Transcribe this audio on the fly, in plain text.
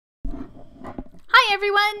Hi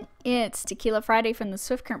everyone, it's Tequila Friday from the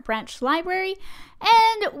Swift Current Branch Library,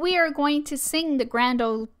 and we are going to sing the Grand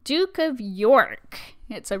Old Duke of York.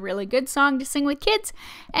 It's a really good song to sing with kids,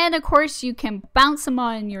 and of course you can bounce them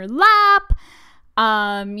on your lap,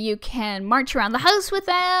 you can march around the house with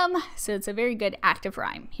them, so it's a very good active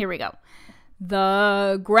rhyme. Here we go.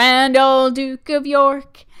 The Grand Old Duke of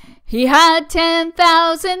York, he had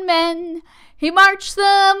 10,000 men. He marched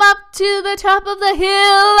them up to the top of the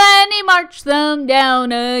hill, and he marched them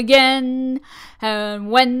down again.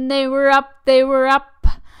 And when they were up, they were up.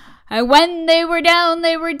 And when they were down,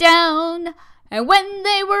 they were down. And when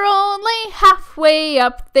they were only halfway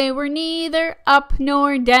up, they were neither up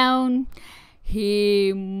nor down.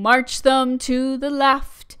 He marched them to the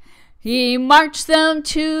left. He marched them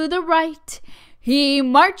to the right. He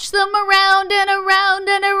marched them around and around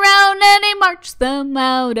and around, and he marched them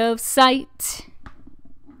out of sight.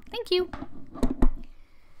 Thank you.